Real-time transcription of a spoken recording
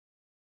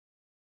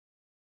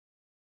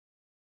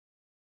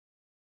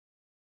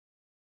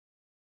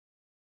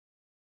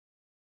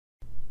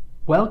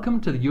Welcome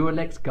to the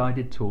EUR-Lex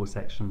guided tour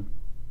section.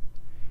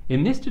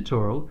 In this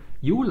tutorial,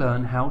 you will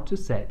learn how to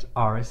set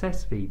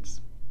RSS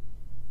feeds.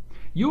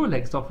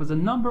 EUR-Lex offers a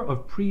number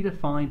of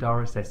predefined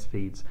RSS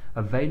feeds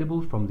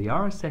available from the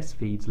RSS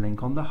feeds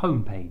link on the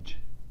home page.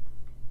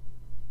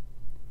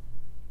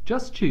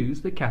 Just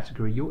choose the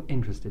category you're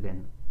interested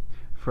in.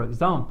 For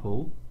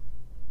example,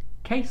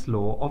 Case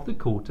Law of the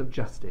Court of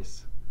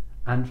Justice,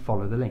 and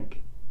follow the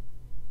link.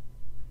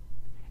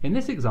 In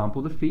this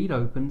example, the feed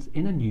opens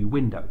in a new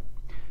window.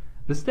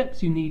 The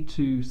steps you need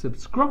to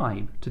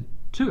subscribe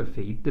to a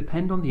feed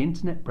depend on the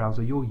internet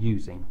browser you're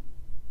using.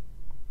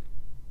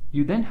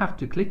 You then have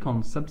to click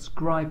on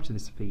Subscribe to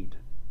this feed.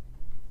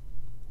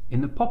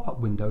 In the pop-up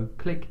window,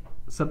 click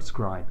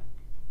Subscribe.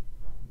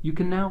 You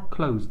can now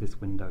close this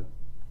window.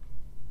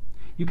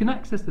 You can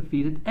access the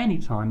feed at any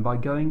time by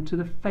going to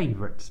the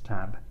Favorites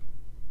tab.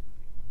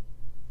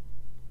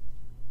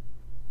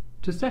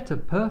 To set a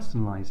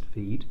personalized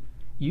feed,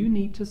 you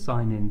need to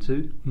sign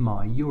into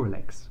My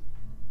EUR-Lex.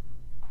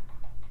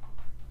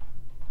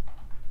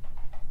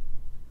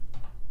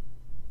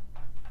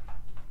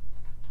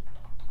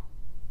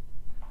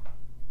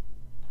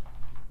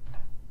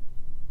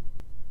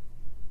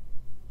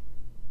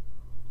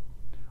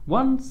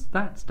 Once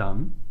that's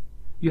done,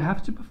 you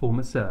have to perform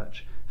a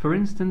search. For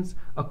instance,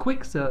 a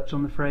quick search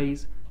on the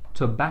phrase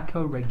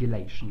tobacco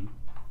regulation.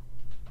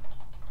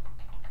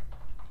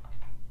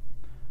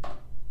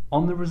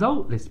 On the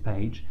result list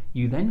page,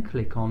 you then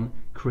click on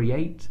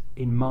Create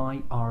in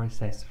My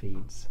RSS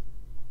Feeds.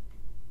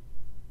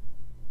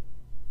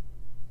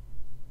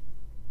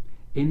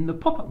 In the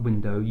pop-up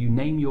window, you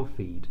name your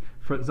feed.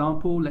 For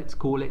example, let's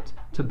call it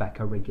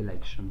Tobacco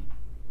Regulation.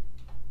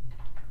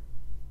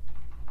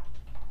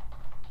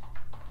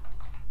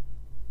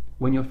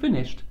 When you're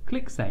finished,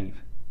 click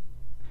Save.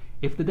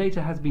 If the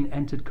data has been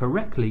entered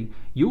correctly,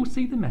 you'll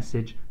see the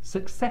message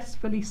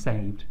Successfully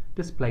Saved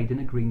displayed in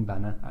a green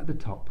banner at the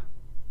top.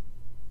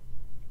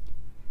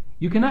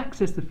 You can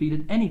access the feed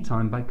at any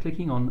time by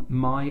clicking on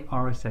My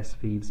RSS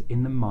Feeds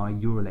in the My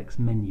EUR-Lex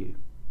menu.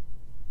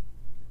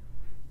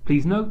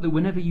 Please note that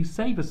whenever you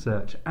save a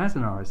search as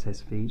an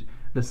RSS feed,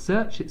 the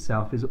search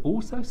itself is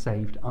also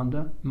saved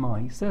under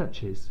My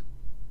Searches.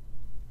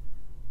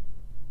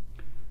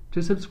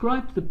 To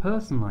subscribe to the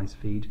personalized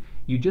feed,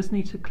 you just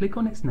need to click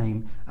on its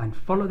name and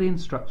follow the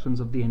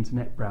instructions of the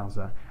internet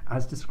browser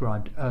as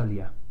described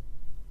earlier.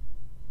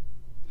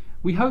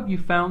 We hope you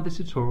found this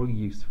tutorial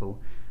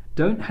useful.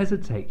 Don't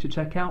hesitate to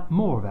check out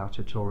more of our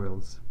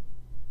tutorials.